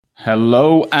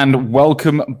Hello and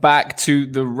welcome back to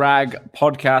the RAG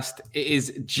podcast. It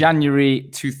is January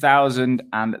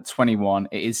 2021.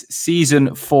 It is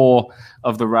season 4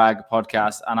 of the RAG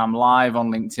podcast, and I'm live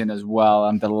on LinkedIn as well.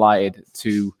 I'm delighted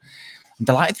to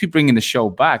be bringing the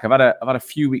show back. I've had a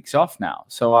few weeks off now,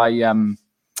 so I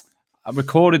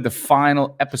recorded the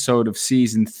final episode of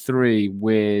season 3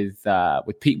 with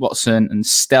Pete Watson and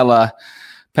Stella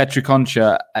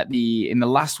Petriconcha in the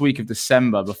last week of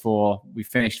December before we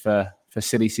finished for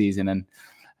silly season, and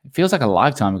it feels like a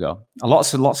lifetime ago.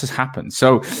 Lots has happened.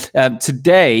 So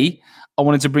today I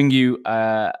wanted to bring you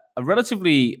a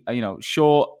relatively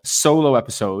short solo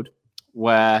episode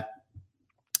where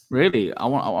really I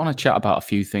want to chat about a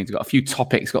few things. I've got a few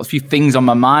topics, got a few things on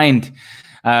my mind.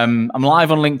 I'm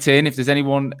live on LinkedIn. If there's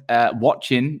anyone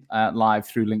watching live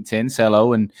through LinkedIn, say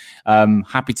hello, and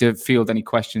happy to field any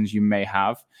questions you may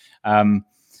have.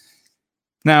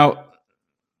 Now,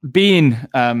 being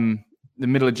the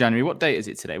middle of January, what date is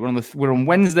it today? We're on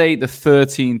Wednesday, the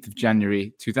 13th of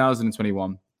January,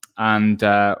 2021, and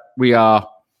we're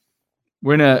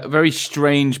in a very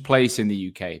strange place in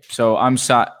the UK. So I'm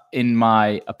sat in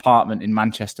my apartment in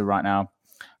Manchester right now.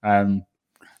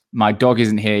 My dog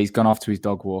isn't here. He's gone off to his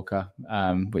dog walker,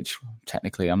 which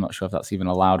technically I'm not sure if that's even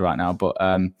allowed right now, but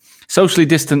socially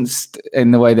distanced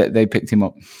in the way that they picked him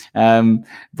up.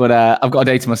 But I've got a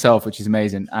day to myself, which is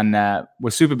amazing. And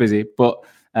we're super busy, but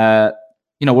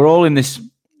we're all in this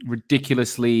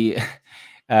ridiculously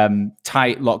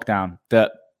tight lockdown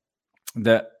that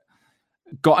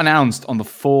got announced on the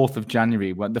 4th of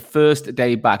January, the first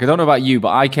day back. I don't know about you, but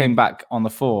I came back on the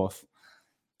 4th,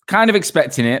 kind of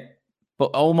expecting it, but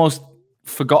almost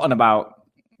forgotten about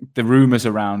the rumors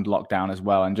around lockdown as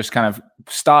well, and just kind of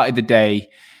started the day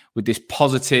with this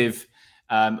positive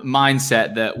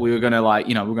mindset that we were going to we're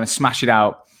going to smash it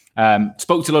out.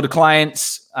 Spoke to a lot of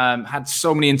clients, had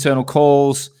so many internal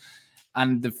calls,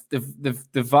 and the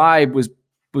vibe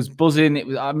was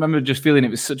buzzing. I remember just feeling it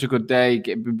was such a good day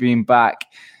being back.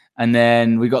 And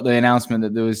then we got the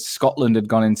announcement that Scotland had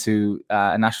gone into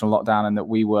a national lockdown, and that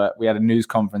we had a news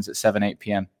conference at 8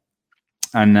 p.m.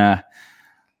 And I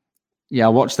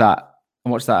watched that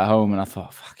at home, and I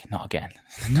thought, fucking not again.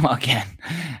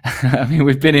 I mean,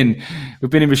 we've been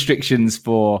in restrictions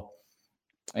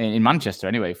in Manchester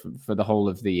anyway for the whole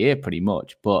of the year pretty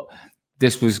much, but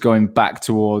this was going back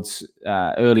towards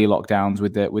earlier lockdowns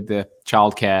with the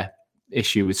childcare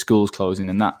issue with schools closing,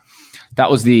 and that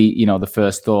was the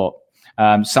first thought.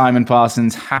 Simon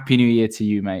Parsons, happy New Year to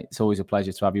you, mate. It's always a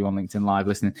pleasure to have you on LinkedIn Live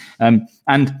listening.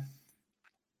 And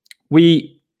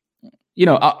we,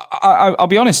 I'll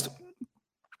be honest,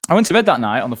 I went to bed that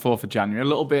night on the 4th of January, a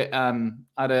little bit, I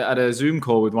had a Zoom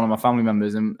call with one of my family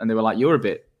members, and they were like, "You're a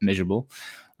bit miserable."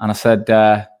 And I said,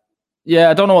 "Yeah,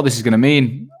 I don't know what this is going to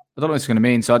mean. I don't know what it's going to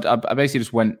mean." So I basically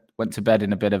just went to bed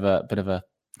in a bit of a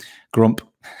grump,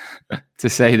 to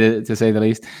say the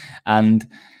least. And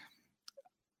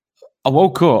I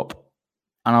woke up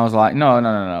and I was like, no.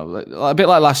 A bit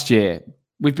like last year.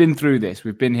 We've been through this.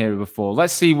 We've been here before.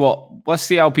 Let's see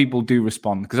how people do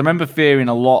respond. Because I remember fearing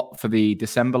a lot for the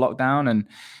December lockdown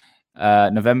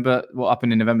and November, what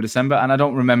happened in November, December. And I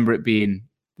don't remember it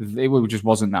just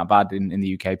wasn't that bad in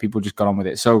the UK. People just got on with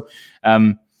it. So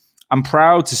I'm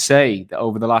proud to say that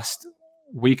over the last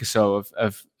week or so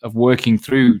of working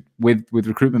through with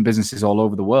recruitment businesses all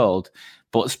over the world,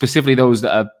 but specifically those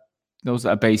that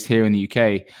are based here in the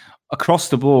UK, across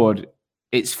the board,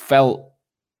 it's felt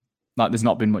like there's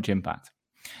not been much impact.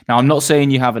 Now, I'm not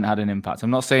saying you haven't had an impact. I'm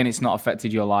not saying it's not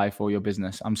affected your life or your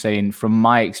business. I'm saying from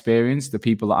my experience, the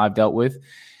people that I've dealt with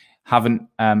haven't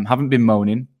been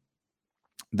moaning.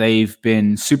 They've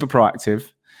been super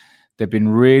proactive. They've been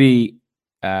really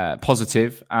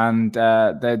positive, and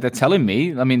they're telling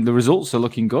me, I mean, the results are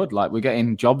looking good. Like, we're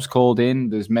getting jobs called in.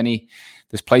 There's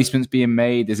placements being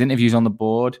made. There's interviews on the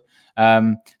board.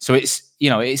 So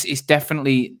it's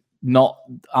definitely not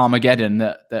Armageddon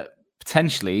that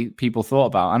potentially people thought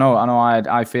about. I know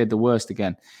I feared the worst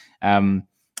again. And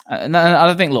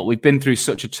I think, look, we've been through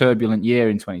such a turbulent year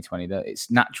in 2020 that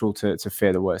it's natural to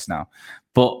fear the worst now.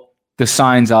 But the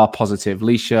signs are positive.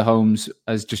 Leisha Holmes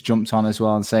has just jumped on as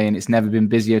well and saying it's never been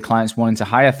busier. Clients wanting to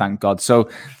hire, thank God. So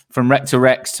from rec to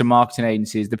recs to marketing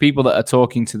agencies, the people that are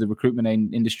talking to the recruitment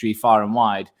industry far and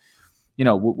wide,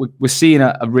 we're seeing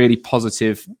a really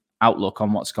positive outlook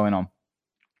on what's going on.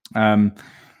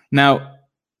 Now,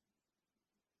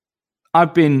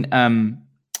 I've been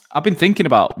thinking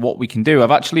about what we can do.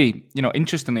 I've actually,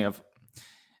 interestingly,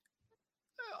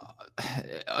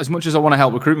 as much as I want to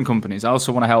help recruitment companies, I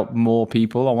also want to help more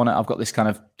people. I've got this kind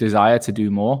of desire to do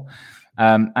more.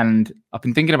 And I've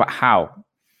been thinking about how.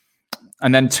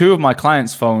 And then two of my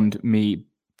clients phoned me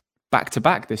back to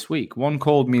back this week. One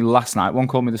called me last night, one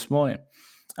called me this morning,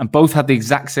 and both had the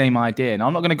exact same idea. And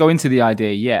I'm not going to go into the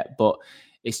idea yet, but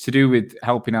it's to do with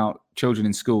helping out children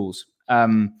in schools.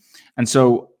 And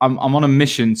so I'm on a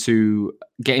mission to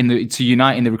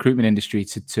unite in the recruitment industry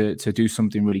to do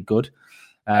something really good,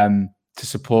 to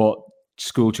support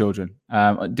school children,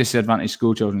 disadvantaged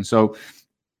school children. So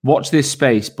watch this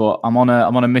space, but I'm on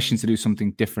a mission to do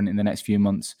something different in the next few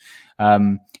months.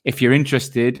 If you're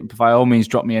interested, by all means,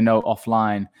 drop me a note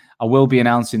offline. I will be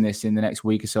announcing this in the next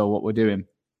week or so, what we're doing.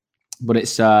 But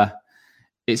it's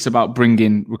about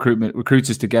bringing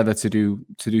recruiters together to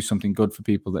do something good for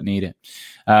people that need it.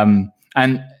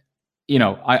 And you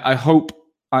know, I hope.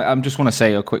 I just want to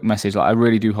say a quick message. Like, I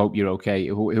really do hope you're okay.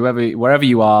 Wherever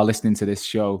you are listening to this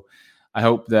show, I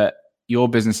hope that your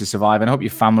business is surviving. I hope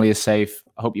your family is safe.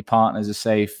 I hope your partners are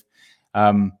safe.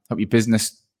 I hope your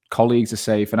business colleagues are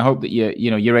safe. And I hope that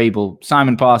you're able.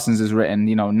 Simon Parsons has written,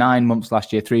 9 months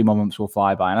last year, 3 more months will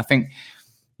fly by. And I think,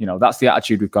 that's the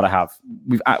attitude we've got to have.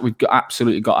 We've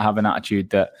absolutely got to have an attitude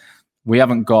that we're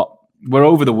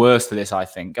over the worst of this, I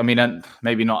think. I mean, and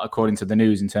maybe not according to the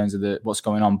news in terms of what's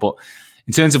going on, but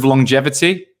in terms of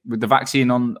longevity with the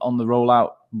vaccine on the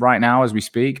rollout right now as we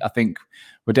speak, I think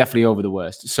we're definitely over the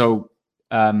worst. So,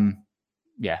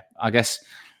 I guess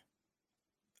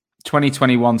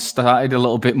 2021 started a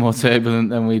little bit more turbulent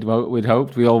than we'd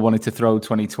hoped. We all wanted to throw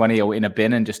 2020 in a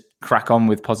bin and just crack on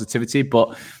with positivity,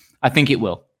 but I think it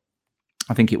will.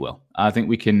 I think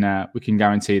we can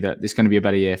guarantee that it's going to be a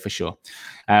better year for sure.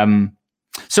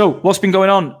 So what's been going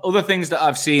on? Other things that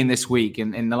I've seen this week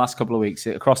in the last couple of weeks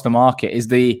across the market is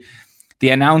the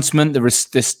announcement,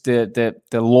 the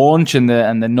launch and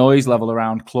the noise level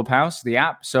around Clubhouse, the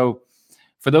app. So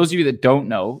for those of you that don't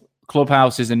know,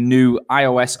 Clubhouse is a new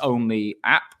iOS-only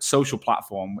app, social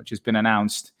platform, which has been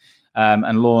announced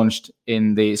and launched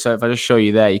so if I just show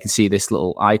you there, you can see this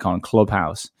little icon,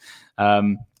 Clubhouse.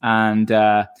 And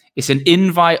it's an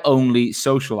invite-only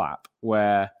social app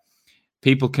where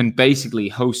people can basically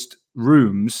host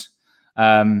rooms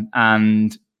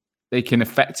and they can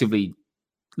effectively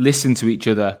listen to each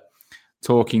other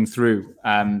talking through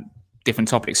different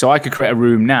topics. So I could create a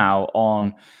room now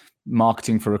on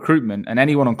marketing for recruitment, and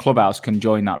anyone on Clubhouse can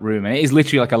join that room. And it is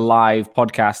literally like a live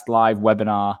podcast, live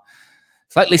webinar.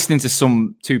 It's like listening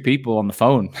to two people on the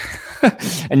phone.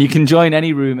 And you can join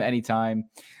any room at any time.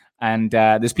 And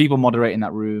there's people moderating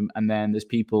that room, and then there's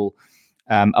people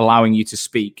allowing you to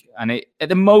speak. And at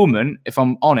the moment, if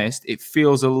I'm honest, it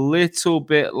feels a little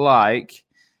bit like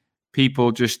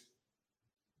people just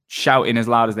shouting as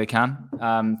loud as they can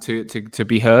to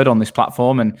be heard on this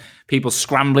platform, and people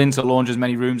scrambling to launch as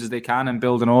many rooms as they can and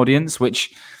build an audience,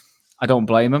 which I don't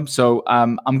blame them. So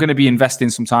I'm going to be investing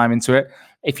some time into it.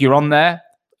 If you're on there,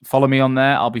 follow me on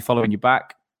there. I'll be following you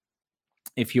back.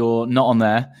 If you're not on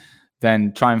there,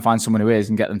 then try and find someone who is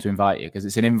and get them to invite you, because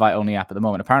it's an invite-only app at the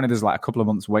moment. Apparently, there's like a couple of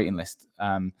months waiting list.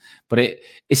 But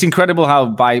it's incredible how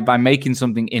by making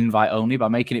something invite-only, by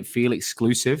making it feel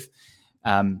exclusive,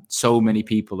 so many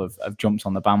people have jumped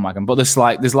on the bandwagon. But there's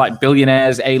like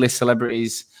billionaires, A-list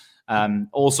celebrities,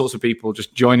 all sorts of people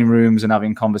just joining rooms and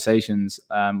having conversations,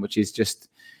 which is just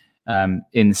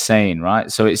insane,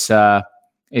 right? So it's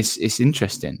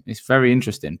interesting. It's very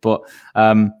interesting. But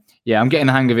yeah, I'm getting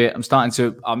the hang of it. I'm starting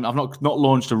to. I've not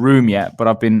launched a room yet, but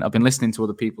I've been listening to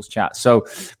other people's chats. So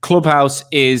Clubhouse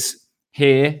is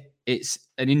here. It's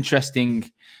an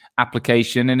interesting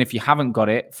application, and if you haven't got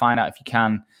it, find out if you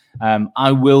can.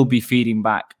 I will be feeding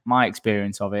back my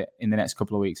experience of it in the next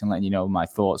couple of weeks and letting you know my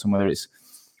thoughts on whether it's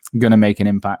going to make an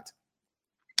impact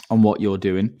on what you're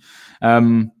doing.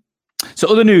 So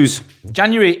other news: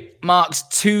 January marks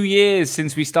 2 years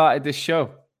since we started this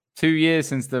show. 2 years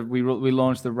since we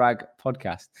launched the RAG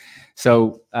podcast.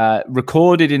 So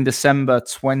recorded in December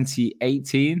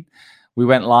 2018. We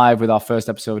went live with our first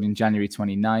episode in January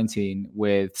 2019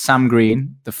 with Sam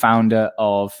Green, the founder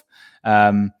of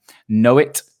Know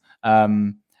It,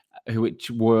 which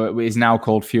is now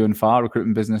called Few and Far,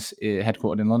 recruitment business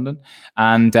headquartered in London.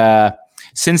 And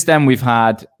since then, we've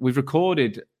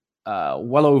recorded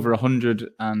well over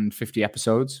 150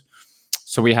 episodes.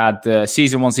 So we had the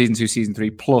season 1, season 2, season 3,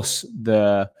 plus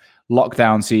the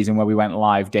lockdown season where we went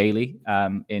live daily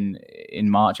in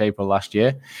March, April last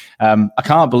year. I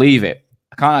can't believe it.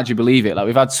 I can't actually believe it. Like,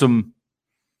 we've had some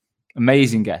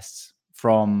amazing guests,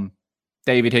 from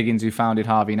David Higgins, who founded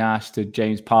Harvey Nash, to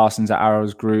James Parsons at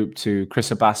Arrows Group, to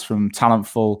Chris Abbas from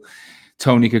Talentful,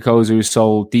 Tony Kokoza, who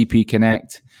sold DP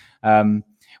Connect.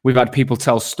 We've had people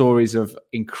tell stories of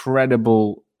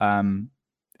incredible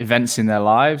events in their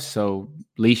lives. So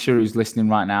Leisha, who's listening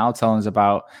right now, telling us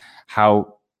about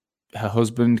how her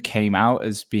husband came out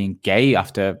as being gay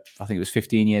after, I think it was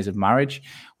 15 years of marriage.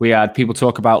 We had people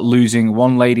talk about losing.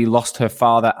 One lady lost her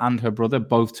father and her brother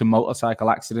both to motorcycle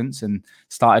accidents and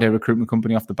started a recruitment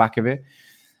company off the back of it.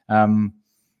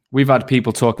 We've had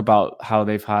people talk about how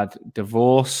they've had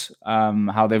divorce,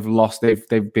 how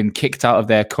they've been kicked out of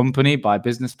their company by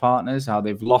business partners, how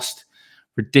they've lost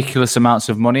ridiculous amounts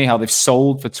of money, how they've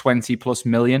sold for 20 plus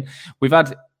million. We've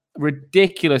had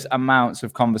ridiculous amounts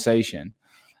of conversation.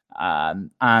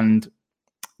 And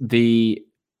to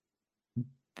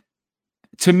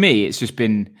me, it's just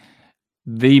been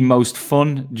the most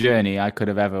fun journey I could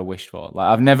have ever wished for. Like,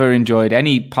 I've never enjoyed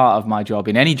any part of my job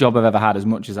in any job I've ever had as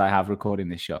much as I have recording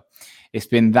this show. It's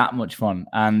been that much fun.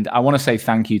 And I want to say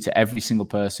thank you to every single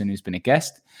person who's been a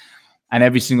guest and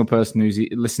every single person who's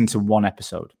listened to one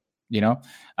episode. You know,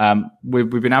 we've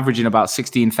been averaging about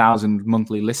 16,000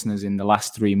 monthly listeners in the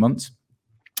last 3 months.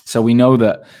 So we know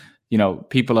that, you know,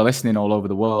 people are listening all over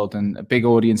the world, and a big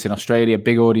audience in Australia,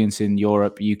 big audience in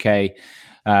Europe, UK,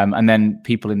 and then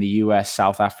people in the US,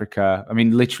 South Africa. I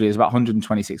mean, literally, there's about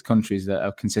 126 countries that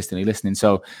are consistently listening.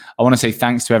 So I want to say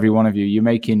thanks to every one of you. You're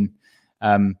making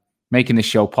this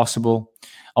show possible.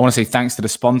 I want to say thanks to the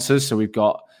sponsors. So we've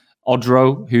got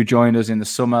Odro, who joined us in the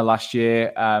summer last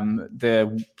year,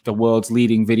 the world's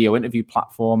leading video interview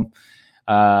platform.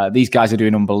 These guys are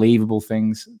doing unbelievable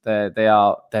things.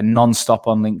 They're non-stop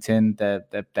on LinkedIn.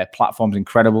 Their platform's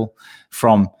incredible,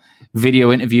 from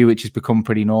video interview, which has become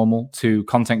pretty normal, to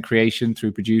content creation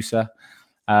through Producer.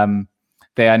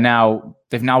 They've now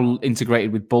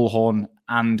integrated with Bullhorn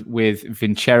and with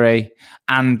Vincere,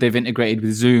 and they've integrated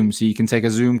with Zoom, so you can take a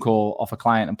Zoom call off a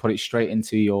client and put it straight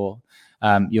into your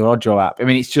Odro app. I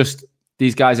mean, it's just,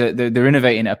 these guys they're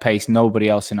innovating at a pace nobody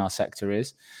else in our sector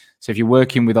is. So if you're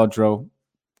working with Odro,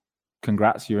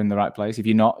 congrats, you're in the right place. If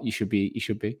you're not, you should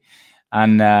be.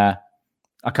 And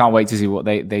I can't wait to see what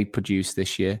they produce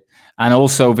this year. And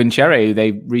also Vincere,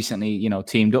 they recently, you know,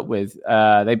 teamed up with.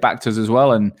 They backed us as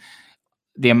well, and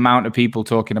the amount of people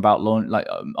talking about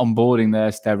onboarding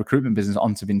their recruitment business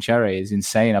onto Vincere is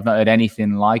insane. I've not heard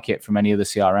anything like it from any other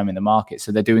CRM in the market.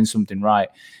 So they're doing something right.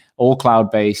 All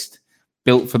cloud-based,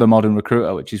 built for the modern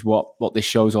recruiter, which is what this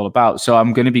show is all about. So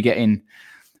I'm going to be getting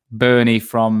Bernie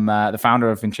from the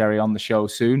founder of Vincere on the show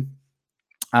soon,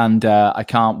 and I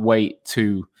can't wait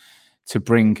to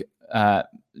bring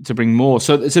more.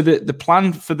 So the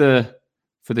plan for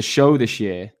the show this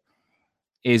year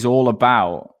is all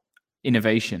about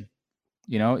innovation.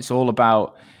 You know, it's all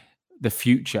about the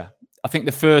future. I think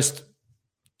the first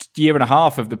year and a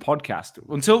half of the podcast,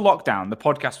 until lockdown, the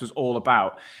podcast was all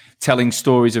about telling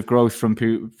stories of growth from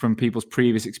people's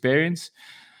previous experience.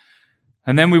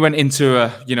 And then we went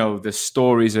into, the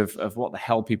stories of what the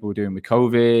hell people were doing with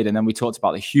COVID. And then we talked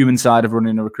about the human side of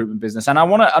running a recruitment business. And I'm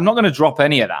not going to drop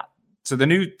any of that. So the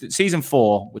new season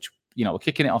 4, which, we're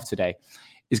kicking it off today,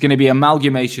 is going to be an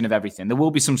amalgamation of everything. There will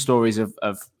be some stories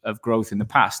of growth in the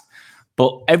past,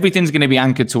 but everything's going to be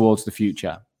anchored towards the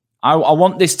future. I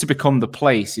want this to become the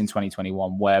place in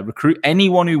 2021 where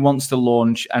anyone who wants to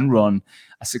launch and run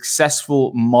a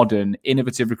successful, modern,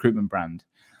 innovative recruitment brand,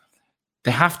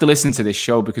 they have to listen to this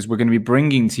show, because we're going to be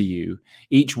bringing to you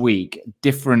each week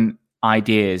different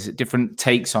ideas, different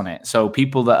takes on it. So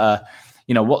people that are,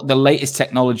 what the latest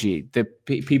technology, the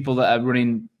people that are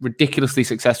running ridiculously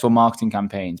successful marketing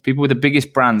campaigns, people with the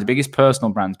biggest brands, biggest personal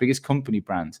brands, biggest company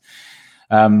brands.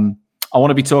 I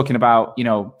want to be talking about,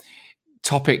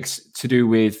 topics to do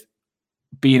with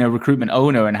being a recruitment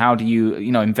owner, and how do you,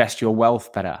 invest your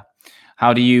wealth better?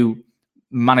 How do you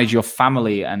manage your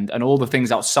family and all the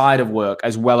things outside of work,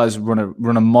 as well as run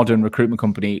a modern recruitment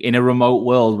company in a remote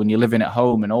world when you're living at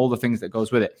home, and all the things that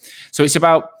goes with it. So it's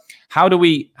about how do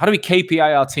we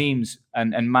KPI our teams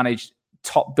and manage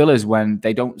top billers when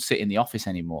they don't sit in the office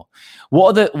anymore?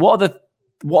 What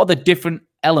are the different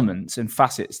elements and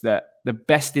facets that the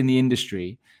best in the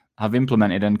industry have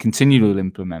implemented and continue to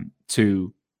implement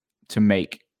to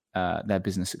make their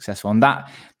business successful? And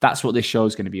that's what this show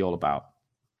is going to be all about.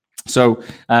 So,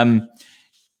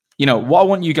 what I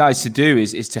want you guys to do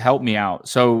is to help me out.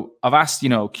 So I've asked,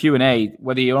 Q&A,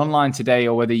 whether you're online today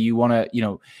or whether you want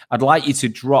to, I'd like you to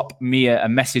drop me a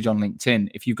message on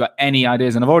LinkedIn if you've got any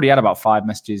ideas. And I've already had about 5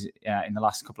 messages in the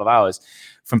last couple of hours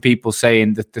from people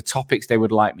saying that the topics they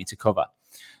would like me to cover.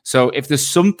 So if there's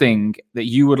something that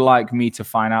you would like me to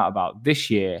find out about this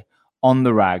year on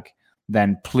the rag,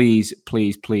 then please,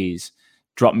 please, please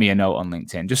drop me a note on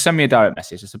LinkedIn. Just send me a direct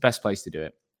message. It's the best place to do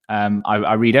it.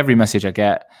 I read every message I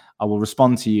get. I will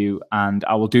respond to you, and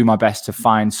I will do my best to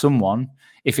find someone,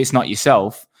 if it's not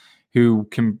yourself, who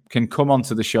can come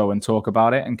onto the show and talk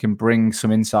about it and can bring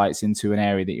some insights into an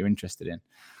area that you're interested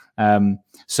in.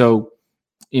 So,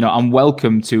 I'm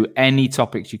welcome to any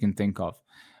topics you can think of.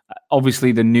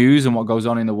 Obviously, the news and what goes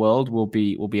on in the world will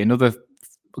be another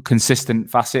consistent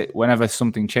facet. Whenever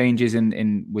something changes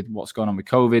in with what's going on with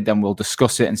COVID, then we'll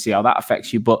discuss it and see how that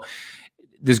affects you. But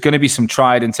there's going to be some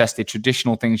tried and tested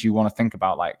traditional things you want to think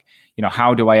about, like,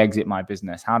 how do I exit my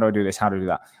business? How do I do this? How do I do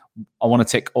that? I want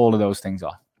to tick all of those things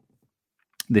off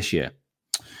this year.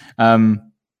 And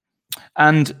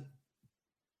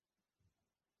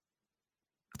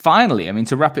finally,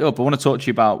 to wrap it up, I want to talk to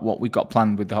you about what we've got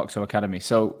planned with the Hoxo Academy.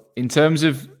 So in terms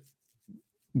of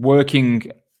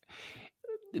working,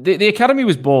 the Academy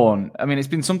was born. It's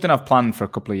been something I've planned for a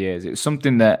couple of years. It was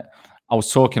something that I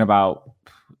was talking about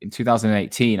in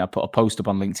 2018. I put a post up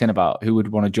on LinkedIn about who would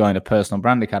want to join a personal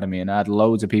brand academy, and I had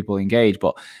loads of people engaged,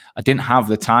 but I didn't have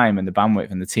the time and the bandwidth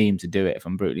and the team to do it, if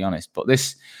I'm brutally honest. But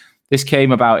this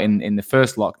came about in the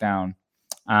first lockdown,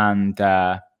 and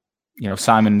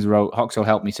Simon wrote, "Hoxo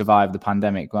helped me survive the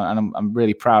pandemic," and I'm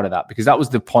really proud of that, because that was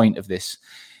the point of this.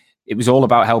 It was all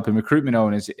about helping recruitment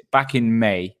owners back in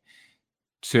May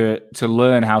to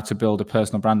learn how to build a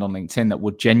personal brand on LinkedIn that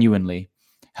would genuinely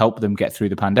help them get through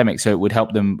the pandemic. So it would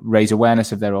help them raise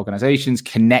awareness of their organizations,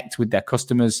 connect with their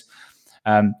customers,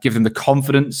 give them the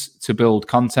confidence to build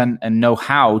content and know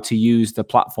how to use the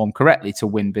platform correctly to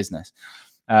win business.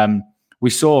 We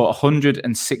saw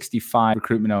 165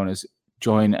 recruitment owners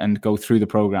join and go through the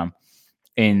program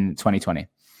in 2020.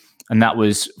 And that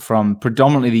was from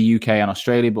predominantly the UK and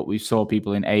Australia, but we saw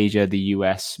people in Asia, the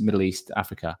US, Middle East,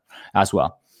 Africa as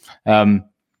well.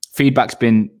 Feedback's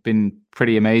been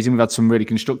pretty amazing. We've had some really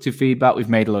constructive feedback. We've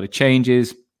made a lot of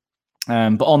changes.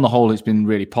 But on the whole, it's been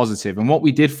really positive. And what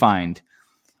we did find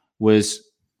was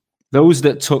those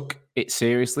that took it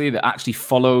seriously, that actually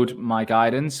followed my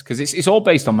guidance, because it's all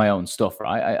based on my own stuff,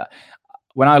 right?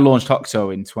 When I launched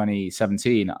Hoxo in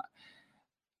 2017,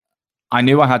 I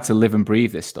knew I had to live and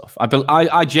breathe this stuff.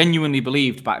 I genuinely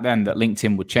believed back then that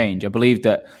LinkedIn would change. I believed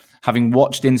that, having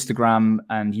watched Instagram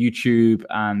and YouTube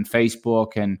and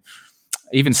Facebook and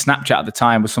even Snapchat at the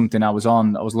time was something I was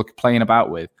playing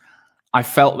about with. I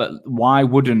felt that why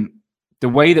wouldn't the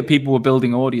way that people were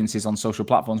building audiences on social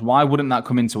platforms, why wouldn't that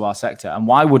come into our sector? And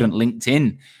why wouldn't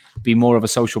LinkedIn be more of a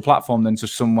social platform than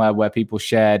just somewhere where people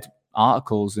shared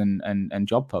articles and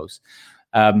job posts?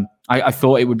 I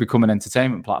thought it would become an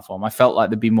entertainment platform. I felt like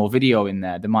there'd be more video in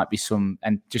there. There might be some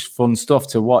and just fun stuff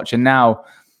to watch. And now,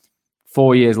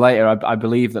 4 years later, I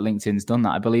believe that LinkedIn's done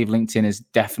that. I believe LinkedIn is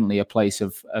definitely a place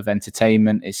of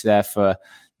entertainment. It's there for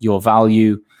your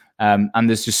value. And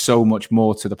there's just so much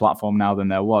more to the platform now than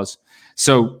there was.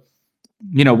 So,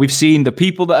 we've seen the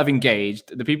people that have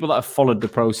engaged, the people that have followed the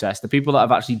process, the people that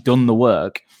have actually done the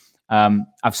work.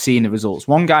 I've seen the results.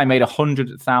 One guy made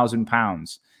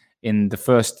 £100,000 in the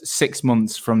first 6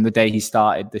 months from the day he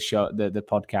started the show, the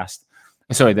podcast.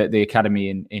 Sorry, the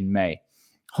academy in May.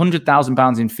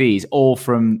 £100,000 in fees, all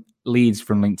from leads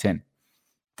from LinkedIn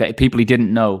that people he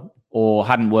didn't know or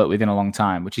hadn't worked with in a long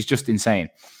time, which is just insane.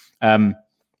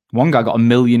 One guy got 1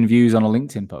 million views on a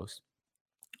LinkedIn post.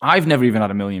 I've never even had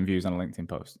 1 million views on a LinkedIn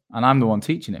post, and I'm the one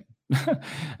teaching him.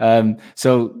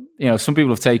 So, some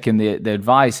people have taken the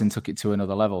advice and took it to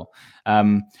another level.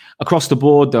 Across the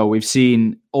board, though, we've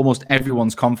seen almost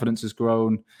everyone's confidence has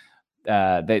grown.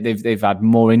 They've had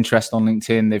more interest on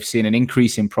LinkedIn. They've seen an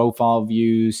increase in profile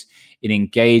views, in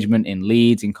engagement, in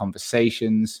leads, in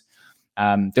conversations.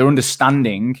 They're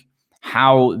understanding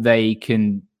how they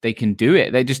can do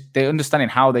it. They're understanding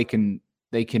how they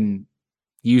can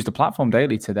use the platform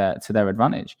daily to their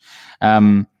advantage.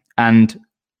 And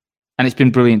it's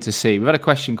been brilliant to see. We've had a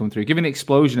question come through. Given the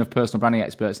explosion of personal branding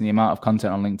experts and the amount of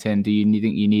content on LinkedIn, do you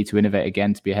think you need to innovate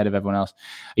again to be ahead of everyone else?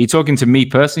 Are you talking to me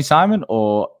personally, Simon,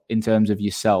 or in terms of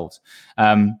yourselves?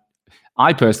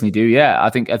 I personally do. Yeah, I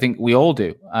think we all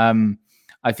do.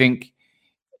 I think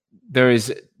there is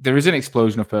an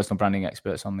explosion of personal branding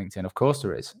experts on LinkedIn. Of course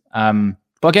there is.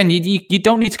 But again, you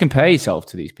don't need to compare yourself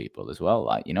to these people as well.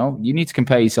 Like, you need to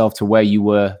compare yourself to where you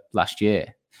were last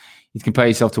year. You can compare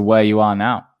yourself to where you are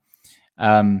now.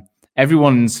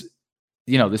 Everyone's,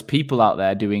 there's people out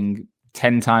there doing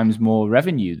 10 times more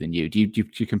revenue than you. Do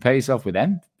you compare yourself with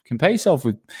them? Compare yourself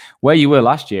with where you were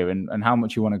last year and how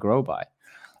much you want to grow by.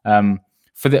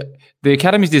 For the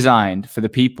academy is designed for the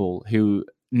people who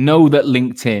know that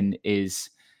LinkedIn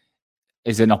is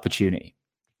an opportunity,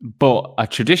 but are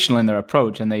traditional in their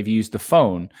approach, and they've used the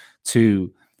phone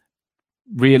to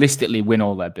realistically win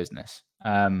all their business.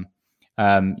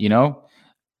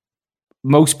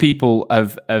 Most people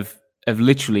have have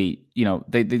literally, you know,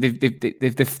 they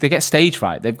get stage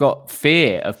fright. They've got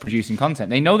fear of producing content.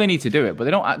 They know they need to do it, but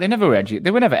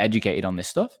they were never educated on this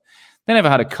stuff. They never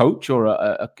had a coach or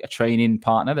a training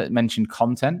partner that mentioned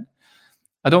content.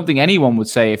 I don't think anyone would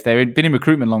say, if they had been in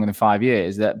recruitment longer than 5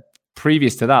 years, that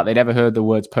previous to that, they'd ever heard the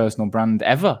words personal brand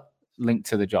ever linked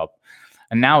to the job.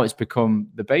 And now it's become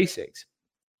the basics.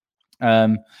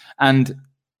 And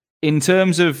in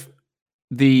terms of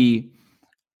the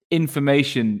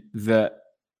information that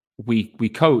we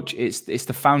coach, it's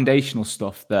the foundational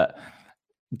stuff that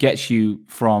gets you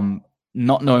from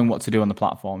not knowing what to do on the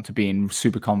platform to being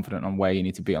super confident on where you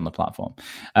need to be on the platform.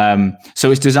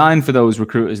 So it's designed for those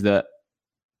recruiters or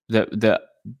the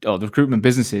recruitment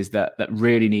businesses that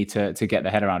really need to get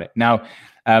their head around it. Now,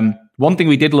 one thing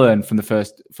we did learn from the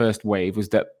first wave was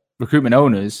that recruitment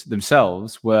owners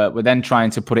themselves were then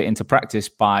trying to put it into practice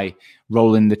by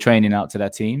rolling the training out to their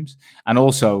teams. And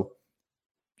also,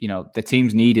 you know, the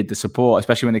teams needed the support,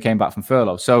 especially when they came back from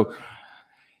furlough. So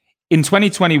in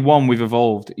 2021, we've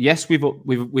evolved. Yes, we've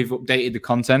updated the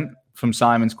content from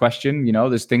Simon's question. You know,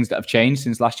 there's things that have changed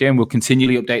since last year, and we'll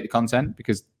continually update the content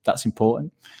because that's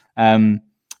important.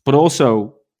 But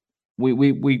also,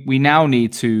 we now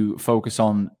need to focus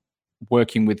on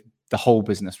working with the whole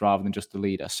business rather than just the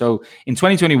leader. So in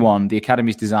 2021, the Academy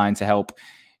is designed to help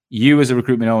you as a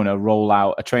recruitment owner roll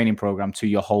out a training program to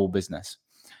your whole business.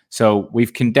 So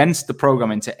we've condensed the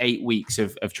program into 8 weeks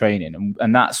of training,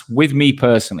 and that's with me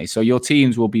personally. So your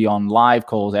teams will be on live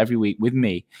calls every week with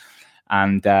me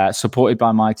and supported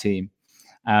by my team.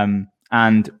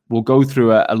 And we'll go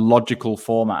through a logical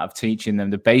format of teaching them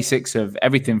the basics of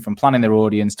everything from planning their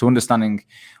audience to understanding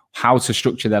how to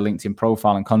structure their LinkedIn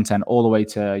profile and content, all the way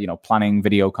to, you know, planning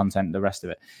video content, the rest of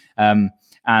it.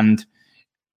 And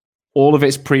all of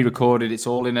it's pre-recorded. It's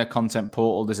all in a content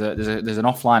portal. There's an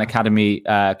offline academy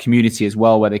community as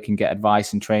well, where they can get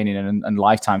advice and training and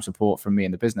lifetime support from me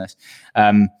and the business.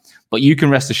 But you can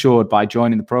rest assured by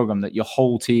joining the program that your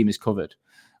whole team is covered.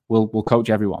 We'll coach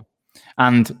everyone.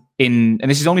 And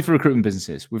this is only for recruitment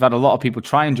businesses. We've had a lot of people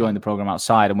try and join the program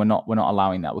outside, and we're not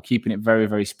allowing that. We're keeping it very,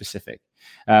 very specific.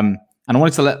 And I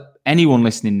wanted to let anyone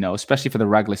listening know, especially for the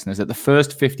RAG listeners, that the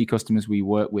first 50 customers we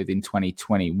work with in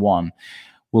 2021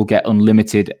 will get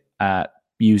unlimited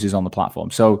users on the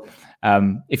platform. So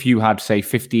if you had, say,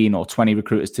 15 or 20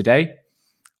 recruiters today,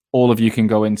 all of you can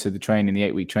go into the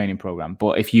 8-week training program.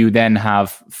 But if you then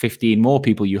have 15 more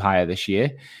people you hire this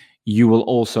year, you will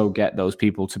also get those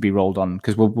people to be rolled on,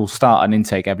 because we'll start an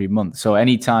intake every month. So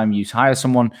anytime you hire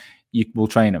someone, we'll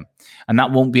train them, and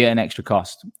that won't be at an extra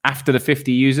cost. After the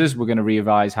 50 users, we're going to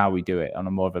revise how we do it on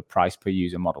a more of a price per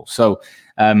user model. So,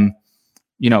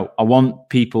 you know, I want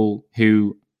people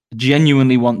who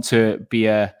genuinely want to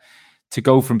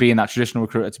go from being that traditional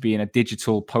recruiter to being a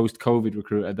digital post-COVID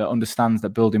recruiter that understands that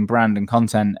building brand and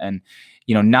content and,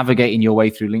 you know, navigating your way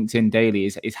through LinkedIn daily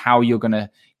is how you're going to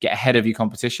get ahead of your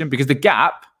competition. Because the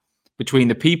gap between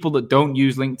the people that don't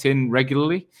use LinkedIn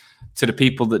regularly to the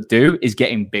people that do is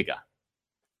getting bigger.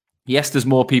 Yes, there's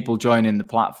more people joining the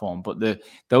platform, but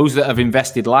those that have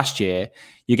invested last year,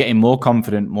 you're getting more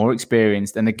confident, more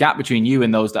experienced, and the gap between you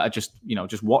and those that are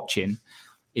just watching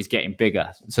is getting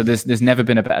bigger. So there's never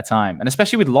been a better time, and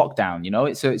especially with lockdown, you know,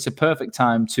 it's a perfect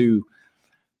time to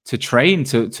train,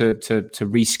 to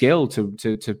reskill,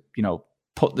 to you know,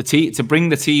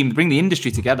 bring the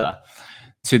industry together,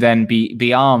 to then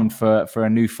be armed for a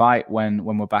new fight when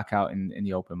we're back out in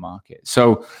the open market.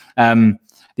 So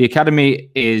the Academy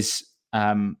is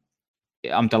I'm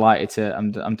delighted to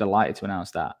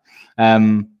announce that,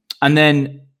 and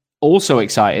then also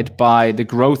excited by the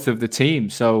growth of the team.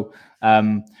 So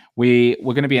we're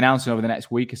going to be announcing over the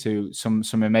next week or two some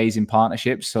amazing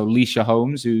partnerships. So Leisha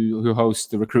Holmes, who hosts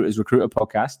the Recruiters Recruiter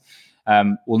podcast,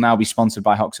 will now be sponsored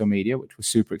by Hoxo Media, which we're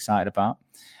super excited about.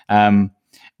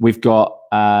 We've got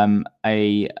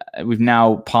we've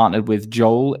now partnered with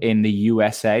Joel in the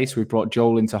USA. So we brought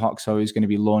Joel into Hoxo, who's going to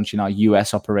be launching our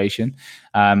US operation.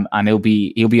 And he'll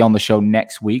be on the show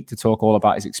next week to talk all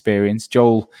about his experience.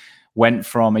 Joel went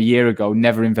from a year ago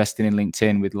never investing in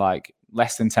LinkedIn with like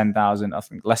less than 10,000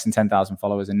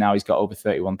 followers, and now he's got over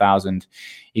 31,000.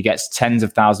 He gets tens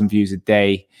of thousands of views a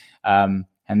day.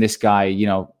 And this guy, you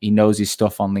know, he knows his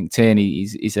stuff on LinkedIn.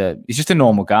 He's just a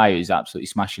normal guy who's absolutely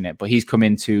smashing it. But he's come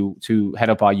in to head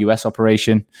up our US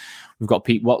operation. We've got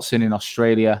Pete Watson in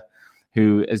Australia,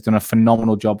 who has done a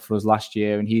phenomenal job for us last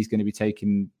year, and he's going to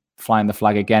be flying the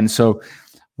flag again. So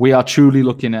we are truly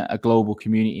looking at a global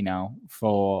community now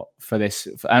for this,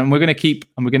 and we're going to keep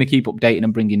updating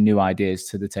and bringing new ideas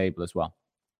to the table as well.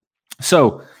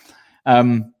 So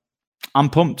I'm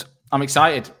pumped. I'm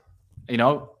excited. You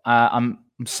know,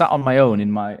 I'm sat on my own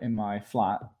in my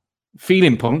flat,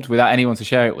 feeling pumped without anyone to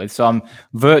share it with. So I'm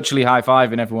virtually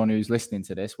high-fiving everyone who's listening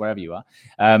to this, wherever you are.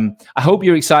 I hope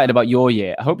you're excited about your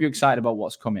year. I hope you're excited about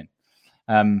what's coming.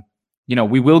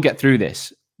 We will get through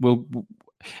this.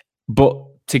 But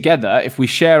together, if we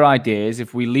share ideas,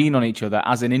 if we lean on each other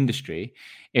as an industry,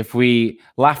 if we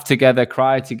laugh together,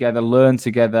 cry together, learn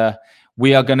together,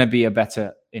 we are going to be a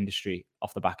better industry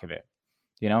off the back of it.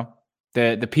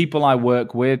 The people I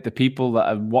work with, the people that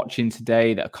are watching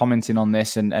today, that are commenting on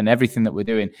this and everything that we're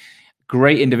doing,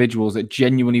 great individuals that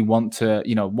genuinely want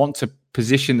to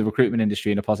position the recruitment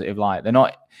industry in a positive light.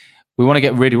 We want to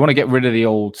get rid of the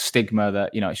old stigma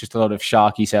that, it's just a lot of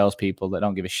sharky salespeople that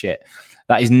don't give a shit.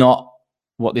 That is not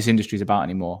what this industry is about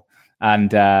anymore.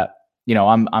 And,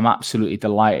 I'm absolutely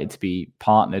delighted to be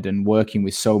partnered and working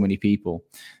with so many people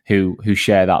who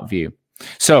share that view.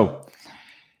 So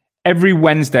every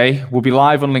Wednesday, we'll be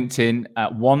live on LinkedIn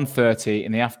at 1:30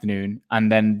 in the afternoon.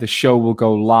 And then the show will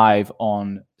go live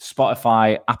on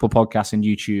Spotify, Apple Podcasts, and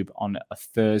YouTube on a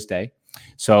Thursday.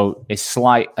 So a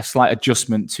slight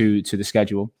adjustment to the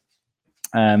schedule.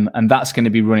 And that's going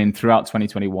to be running throughout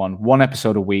 2021, one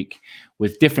episode a week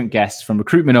with different guests, from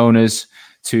recruitment owners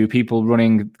to people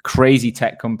running crazy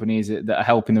tech companies that are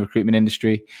helping the recruitment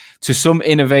industry, to some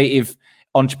innovative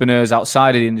entrepreneurs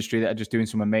outside of the industry that are just doing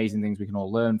some amazing things we can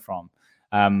all learn from.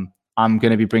 I'm going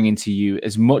to be bringing to you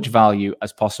as much value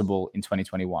as possible in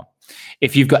 2021.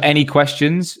 If you've got any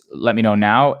questions, let me know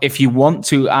now. If you want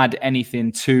to add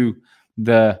anything to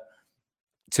the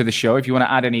show, if you want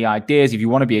to add any ideas, if you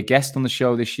want to be a guest on the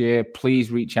show this year, please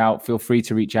reach out. Feel free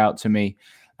to reach out to me.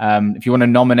 If you want to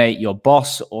nominate your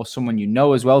boss or someone you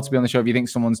know as well to be on the show, if you think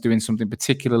someone's doing something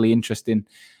particularly interesting,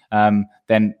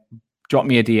 then drop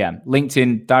me a DM.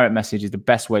 LinkedIn direct message is the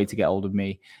best way to get hold of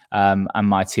me and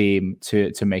my team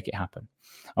to make it happen.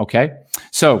 Okay,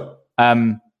 so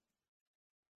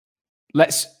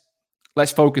let's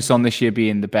focus on this year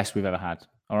being the best we've ever had.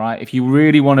 All right, if you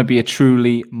really want to be a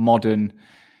truly modern,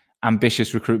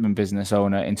 ambitious recruitment business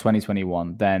owner in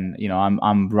 2021, then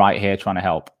I'm right here trying to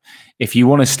help. If you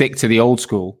want to stick to the old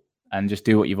school and just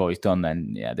do what you've always done,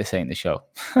 then this ain't the show.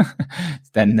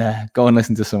 Then go and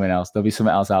listen to something else. There'll be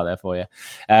something else out there for you.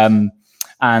 And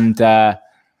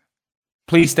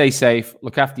please stay safe,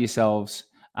 look after yourselves,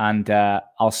 and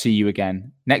I'll see you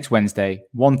again next Wednesday,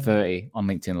 1:30 on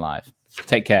LinkedIn Live.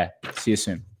 Take care. See you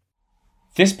soon.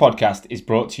 This podcast is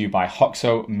brought to you by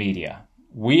Hoxo Media.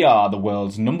 We are the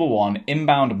world's #1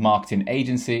 inbound marketing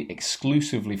agency,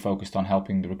 exclusively focused on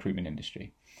helping the recruitment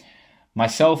industry.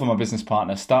 Myself and my business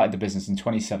partner started the business in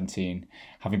 2017,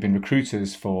 having been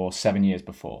recruiters for 7 years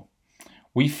before.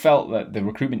 We felt that the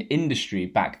recruitment industry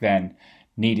back then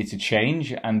needed to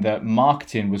change, and that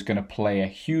marketing was going to play a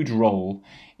huge role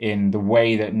in the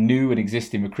way that new and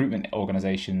existing recruitment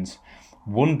organizations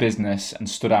won business and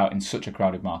stood out in such a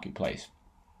crowded marketplace.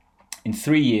 In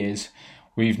 3 years,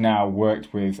 we've now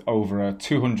worked with over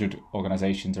 200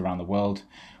 organizations around the world.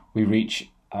 We reach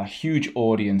a huge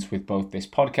audience with both this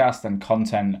podcast and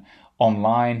content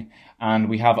online, and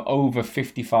we have over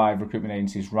 55 recruitment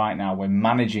agencies right now we're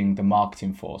managing the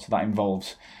marketing for. So that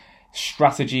involves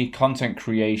strategy, content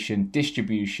creation,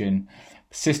 distribution,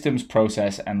 systems,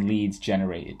 process, and leads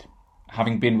generated.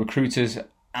 Having been recruiters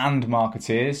and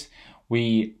marketeers,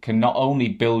 we can not only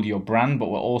build your brand, but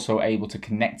we're also able to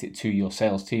connect it to your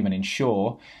sales team and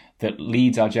ensure that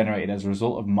leads are generated as a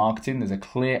result of marketing. There's a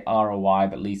clear ROI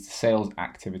that leads to sales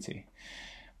activity.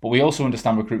 But we also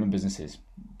understand recruitment businesses.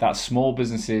 That's small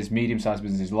businesses, medium-sized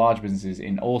businesses, large businesses,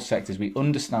 in all sectors. We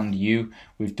understand you,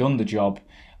 we've done the job,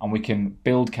 and we can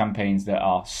build campaigns that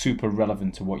are super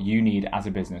relevant to what you need as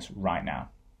a business right now.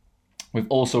 We've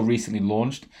also recently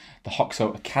launched the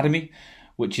Hoxo Academy,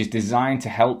 which is designed to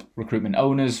help recruitment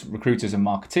owners, recruiters, and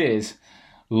marketeers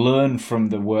learn from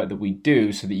the work that we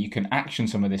do so that you can action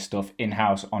some of this stuff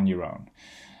in-house on your own.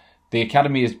 The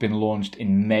Academy has been launched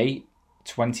in May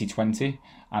 2020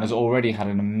 and has already had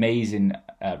an amazing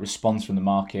response from the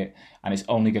market, and it's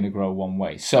only going to grow one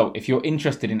way. So if you're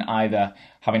interested in either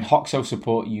having Hoxo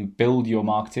support you build your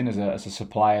marketing as a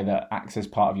supplier that acts as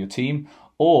part of your team,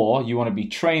 or you want to be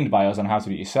trained by us on how to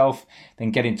do it yourself,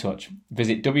 then get in touch.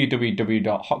 Visit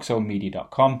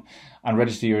www.hoxomedia.com and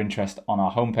register your interest on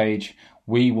our homepage.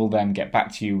 We will then get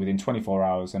back to you within 24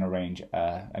 hours and arrange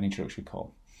an introductory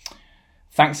call.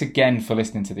 Thanks again for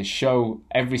listening to this show.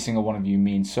 Every single one of you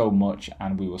means so much,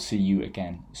 and we will see you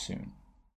again soon.